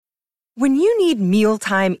When you need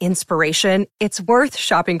mealtime inspiration, it's worth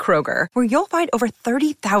shopping Kroger, where you'll find over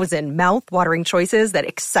 30,000 mouth-watering choices that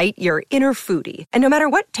excite your inner foodie. And no matter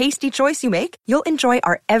what tasty choice you make, you'll enjoy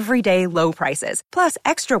our everyday low prices, plus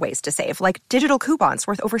extra ways to save, like digital coupons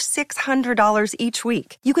worth over $600 each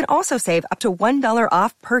week. You can also save up to $1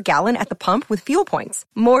 off per gallon at the pump with fuel points.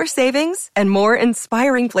 More savings and more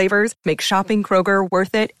inspiring flavors make shopping Kroger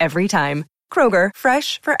worth it every time. Kroger,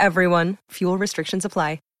 fresh for everyone. Fuel restrictions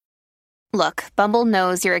apply. Look, Bumble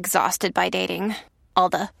knows you're exhausted by dating. All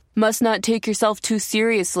the, must not take yourself too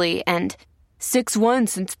seriously, and 6'1"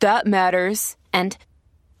 since that matters, and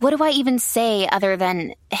what do I even say other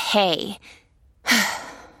than, hey?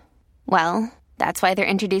 Well, that's why they're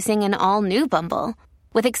introducing an all-new Bumble,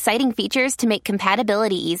 with exciting features to make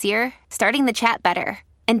compatibility easier, starting the chat better,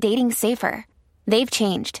 and dating safer. They've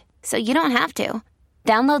changed, so you don't have to.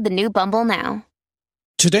 Download the new Bumble now.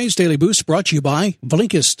 Today's Daily Boost brought to you by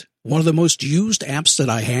Blinkist, one of the most used apps that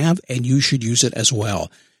I have, and you should use it as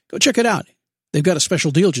well. Go check it out. They've got a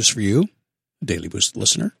special deal just for you, Daily Boost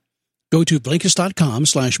listener. Go to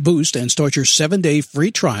Blinkist.com/boost and start your 7-day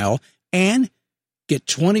free trial and get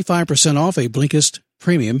 25% off a Blinkist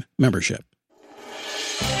premium membership.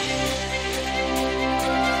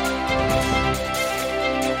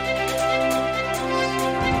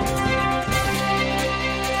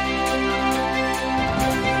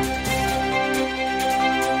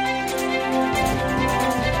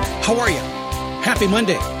 How are you? Happy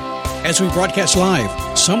Monday. As we broadcast live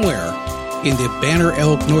somewhere in the Banner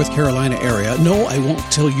Elk, North Carolina area. No, I won't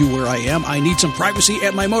tell you where I am. I need some privacy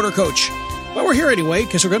at my motor coach. But we're here anyway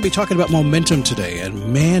because we're going to be talking about momentum today.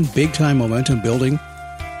 And man, big-time momentum building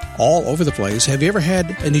all over the place. Have you ever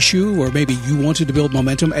had an issue where maybe you wanted to build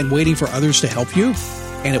momentum and waiting for others to help you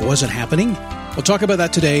and it wasn't happening? We'll talk about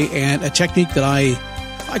that today, and a technique that I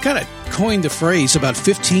kind of coined the phrase about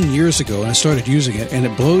 15 years ago, and I started using it, and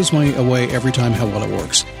it blows me away every time how well it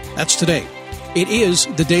works. That's today. It is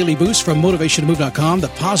the Daily Boost from MotivationToMove.com, the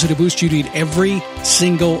positive boost you need every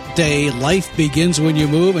single day. Life begins when you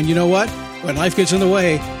move, and you know what? When life gets in the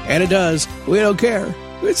way, and it does, we don't care.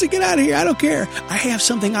 We say, get out of here. I don't care. I have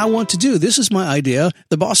something I want to do. This is my idea.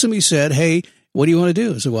 The boss of me said, hey, what do you want to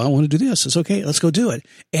do? I said, well, I want to do this. It's okay. Let's go do it.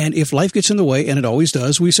 And if life gets in the way, and it always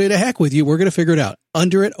does, we say, to heck with you. We're going to figure it out.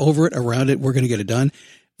 Under it, over it, around it. We're going to get it done.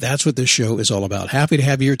 That's what this show is all about. Happy to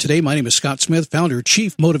have you here today. My name is Scott Smith, founder,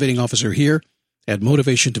 chief motivating officer here at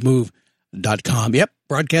MotivationToMove.com. Yep,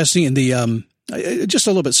 broadcasting in the just a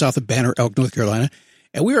little bit south of Banner Elk, North Carolina.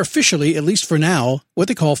 And we are officially, at least for now, what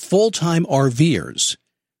they call full-time RVers.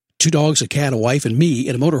 2 dogs, a cat, a wife, and me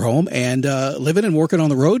in a motorhome, and living and working on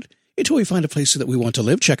the road until we find a place that we want to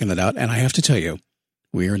live, checking it out. And I have to tell you,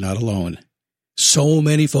 we are not alone. So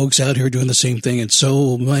many folks out here doing the same thing, and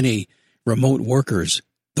so many remote workers.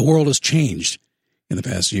 The world has changed in the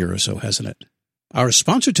past year or so, hasn't it? Our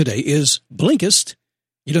sponsor today is Blinkist.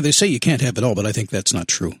 You know, they say you can't have it all, but I think that's not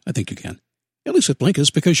true. I think you can. At least with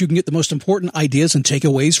Blinkist, because you can get the most important ideas and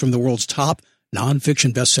takeaways from the world's top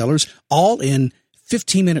nonfiction bestsellers, all in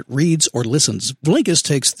 15-minute reads or listens. Blinkist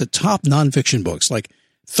takes the top nonfiction books, like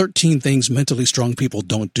 13 Things Mentally Strong People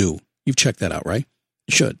Don't Do. You've checked that out, right?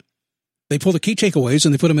 You should. They pull the key takeaways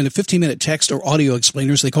and they put them into 15-minute text or audio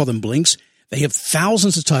explainers. They call them blinks. They have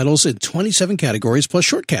thousands of titles in 27 categories plus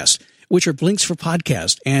shortcasts, which are blinks for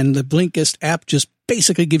podcast. And the Blinkist app just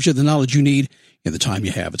basically gives you the knowledge you need in the time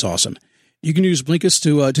you have. It's awesome. You can use Blinkist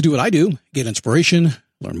to do what I do, get inspiration,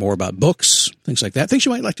 learn more about books, things like that, things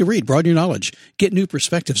you might like to read, broaden your knowledge, get new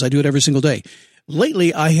perspectives. I do it every single day.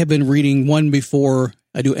 Lately, I have been reading one before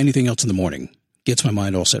I do anything else in the morning. Gets my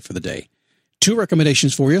mind all set for the day. 2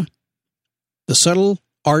 recommendations for you. The Subtle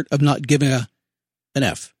Art of Not Giving an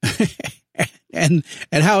F. and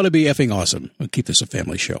How to Be Effing Awesome. We'll keep this a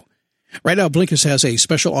family show. Right now, Blinkist has a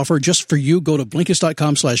special offer just for you. Go to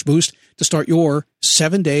Blinkist.com/boost to start your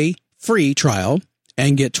 7-day free trial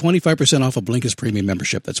and get 25% off a Blinkist premium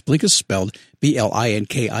membership. That's Blinkist spelled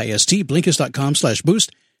Blinkist,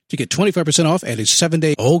 Blinkist.com/boost to get 25% off and a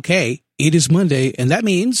 7-day. Okay, it is Monday, and that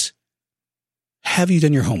means, have you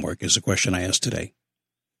done your homework is the question I asked today.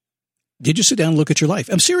 Did you sit down and look at your life?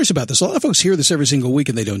 I'm serious about this. A lot of folks hear this every single week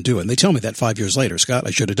and they don't do it. And they tell me that 5 years later, Scott,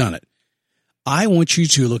 I should have done it. I want you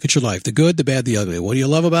to look at your life, the good, the bad, the ugly. What do you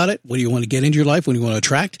love about it? What do you want to get into your life? What do you want to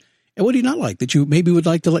attract? And what do you not like that you maybe would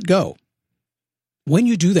like to let go? When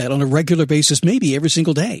you do that on a regular basis, maybe every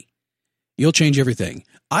single day, you'll change everything.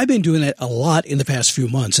 I've been doing that a lot in the past few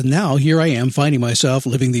months, and now here I am finding myself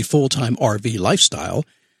living the full-time RV lifestyle,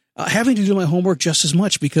 having to do my homework just as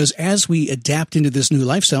much because as we adapt into this new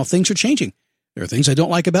lifestyle, things are changing. There are things I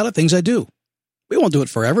don't like about it, things I do. We won't do it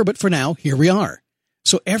forever, but for now, here we are.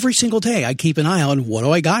 So every single day I keep an eye on what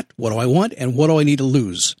do I got, what do I want, and what do I need to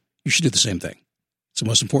lose. You should do the same thing. It's the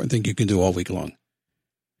most important thing you can do all week long.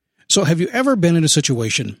 So have you ever been in a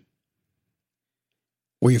situation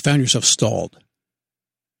where you found yourself stalled?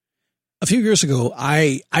 A few years ago,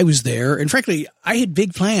 I was there, and frankly, I had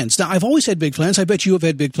big plans. Now, I've always had big plans. I bet you have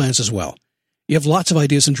had big plans as well. You have lots of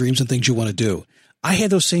ideas and dreams and things you want to do. I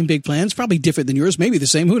had those same big plans, probably different than yours, maybe the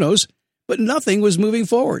same, who knows? But nothing was moving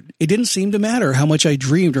forward. It didn't seem to matter how much I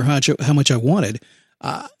dreamed or how much I wanted.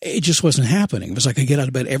 It just wasn't happening. It was like I get out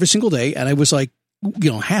of bed every single day, and I was like,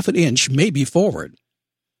 half an inch, maybe forward.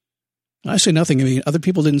 I say nothing. I mean, other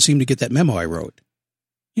people didn't seem to get that memo I wrote.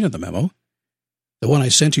 You know the memo. The one I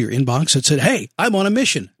sent to your inbox that said, hey, I'm on a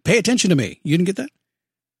mission. Pay attention to me. You didn't get that?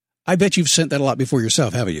 I bet you've sent that a lot before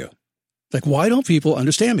yourself, haven't you? Like, why don't people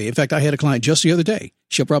understand me? In fact, I had a client just the other day.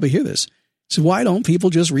 She'll probably hear this. Said, why don't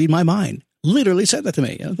people just read my mind? Literally said that to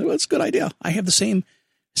me. I thought, well, it's a good idea. I have the same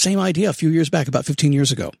idea a few years back, about 15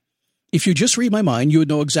 years ago. If you just read my mind, you would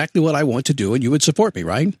know exactly what I want to do and you would support me,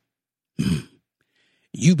 right?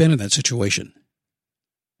 You've been in that situation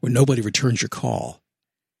where nobody returns your call.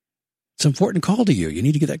 It's an important call to you. You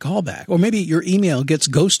need to get that call back. Or maybe your email gets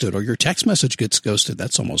ghosted or your text message gets ghosted.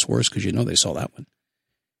 That's almost worse because you know they saw that one.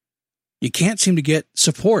 You can't seem to get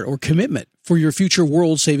support or commitment for your future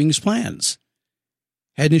world savings plans.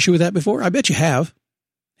 Had an issue with that before? I bet you have.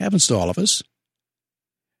 Happens to all of us.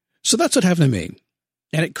 So that's what happened to me.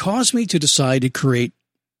 And it caused me to decide to create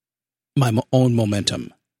my own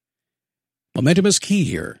momentum. Momentum is key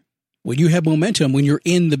here. When you have momentum, when you're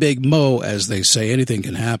in the big mo, as they say, anything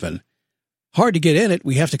can happen. Hard to get in it.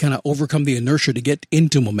 We have to kind of overcome the inertia to get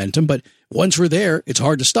into momentum. But once we're there, it's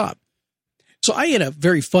hard to stop. So I, in a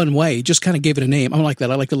very fun way, just kind of gave it a name. I'm like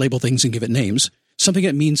that. I like to label things and give it names. Something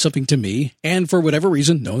that means something to me. And for whatever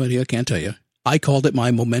reason, no idea, I can't tell you, I called it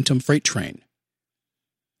my Momentum Freight Train.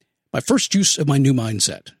 My first use of my new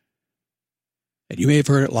mindset. And you may have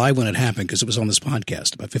heard it live when it happened because it was on this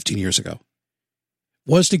podcast about 15 years ago.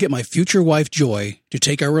 Was to get my future wife, Joy, to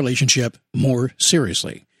take our relationship more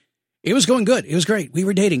seriously. It was going good. It was great. We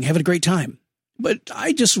were dating, having a great time. But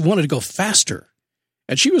I just wanted to go faster.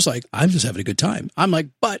 And she was like, I'm just having a good time. I'm like,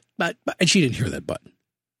 but. And she didn't hear that but.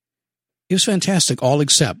 It was fantastic, all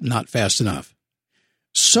except not fast enough.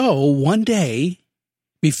 So one day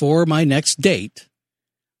before my next date,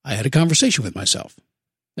 I had a conversation with myself.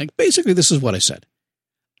 Like, basically, this is what I said.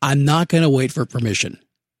 I'm not going to wait for permission.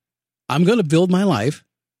 I'm going to build my life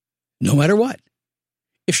no matter what.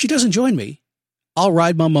 If she doesn't join me, I'll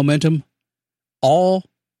ride my momentum all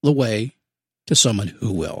the way to someone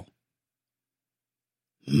who will.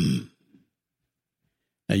 Now,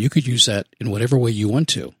 you could use that in whatever way you want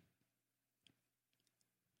to.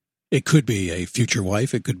 It could be a future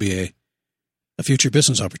wife. It could be a future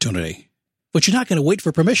business opportunity. But you're not going to wait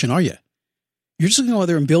for permission, are you? You're just going to go out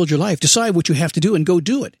there and build your life. Decide what you have to do and go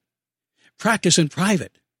do it. Practice in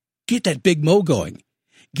private. Get that big mo going.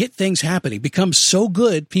 Get things happening. Become so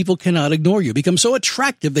good, people cannot ignore you. Become so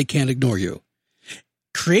attractive, they can't ignore you.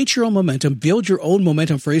 Create your own momentum. Build your own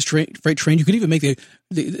momentum freight train. You could even make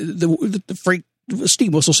the freight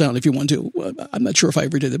steam whistle sound if you want to. I'm not sure if I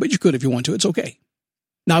ever did that, but you could if you want to. It's okay.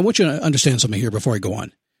 Now, I want you to understand something here before I go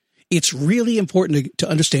on. It's really important to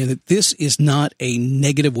understand that this is not a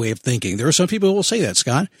negative way of thinking. There are some people who will say that,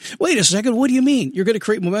 Scott. Wait a second. What do you mean? You're going to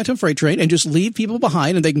create momentum freight train and just leave people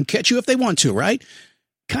behind and they can catch you if they want to, right?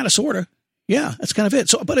 Kind of, sort of. Yeah, that's kind of it.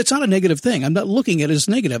 So, but it's not a negative thing. I'm not looking at it as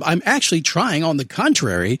negative. I'm actually trying, on the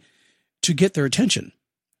contrary, to get their attention,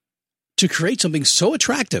 to create something so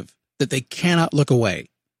attractive that they cannot look away.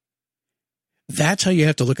 That's how you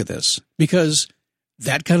have to look at this, because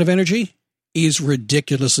that kind of energy is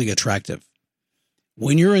ridiculously attractive.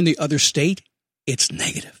 When you're in the other state, it's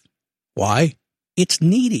negative. Why? It's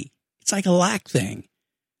needy. It's like a lack thing.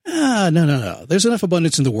 No. There's enough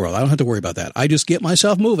abundance in the world. I don't have to worry about that. I just get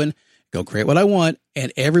myself moving, go create what I want,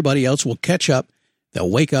 and everybody else will catch up. They'll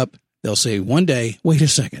wake up. They'll say one day, wait a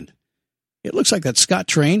second. It looks like that Scott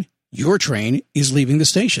train, your train, is leaving the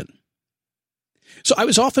station. So I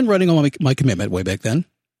was often running on my commitment way back then.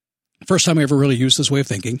 First time I ever really used this way of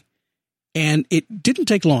thinking. And it didn't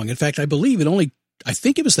take long. In fact, I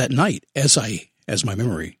think it was that night, as my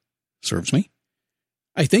memory serves me.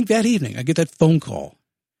 I think that evening I get that phone call.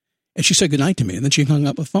 And she said goodnight to me, and then she hung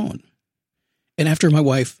up the phone. And after my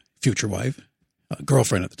wife, future wife,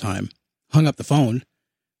 girlfriend at the time, hung up the phone,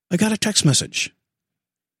 I got a text message.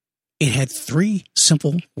 It had 3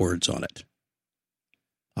 simple words on it.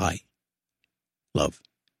 I love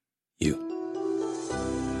you.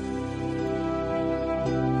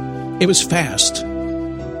 It was fast,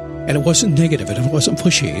 and it wasn't negative, and it wasn't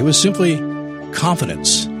pushy. It was simply,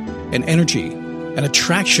 confidence, an energy, an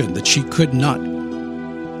attraction that she could not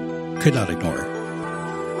ignore.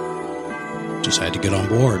 Just had to get on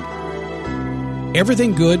board.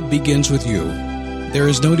 Everything good begins with you. There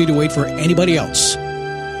is no need to wait for anybody else,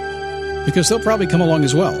 because they'll probably come along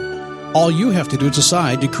as well. All you have to do is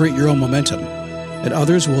decide to create your own momentum, and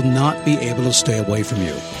others will not be able to stay away from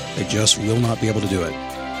you. They just will not be able to do it.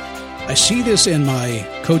 I see this in my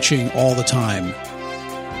coaching all the time.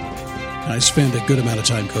 And I spend a good amount of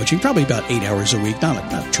time coaching, probably about 8 hours a week, not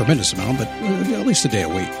a tremendous amount, but at least a day a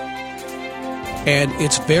week. And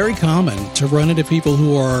it's very common to run into people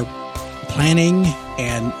who are planning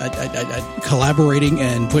and collaborating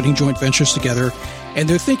and putting joint ventures together, and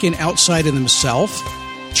they're thinking outside of themselves,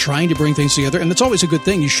 trying to bring things together. And that's always a good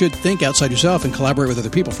thing. You should think outside yourself and collaborate with other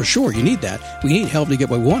people. For sure, you need that. We need help to get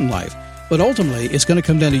what we want in life. But ultimately, it's going to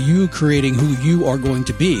come down to you creating who you are going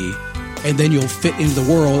to be, and then you'll fit into the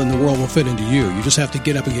world, and the world will fit into you. You just have to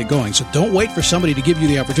get up and get going. So don't wait for somebody to give you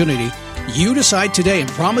the opportunity. You decide today, and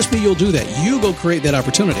promise me you'll do that. You go create that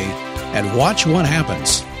opportunity, and watch what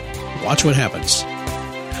happens. Watch what happens.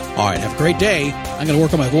 All right, have a great day. I'm going to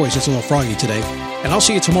work on my voice. It's a little froggy today. And I'll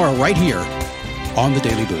see you tomorrow right here on the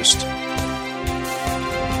Daily Boost.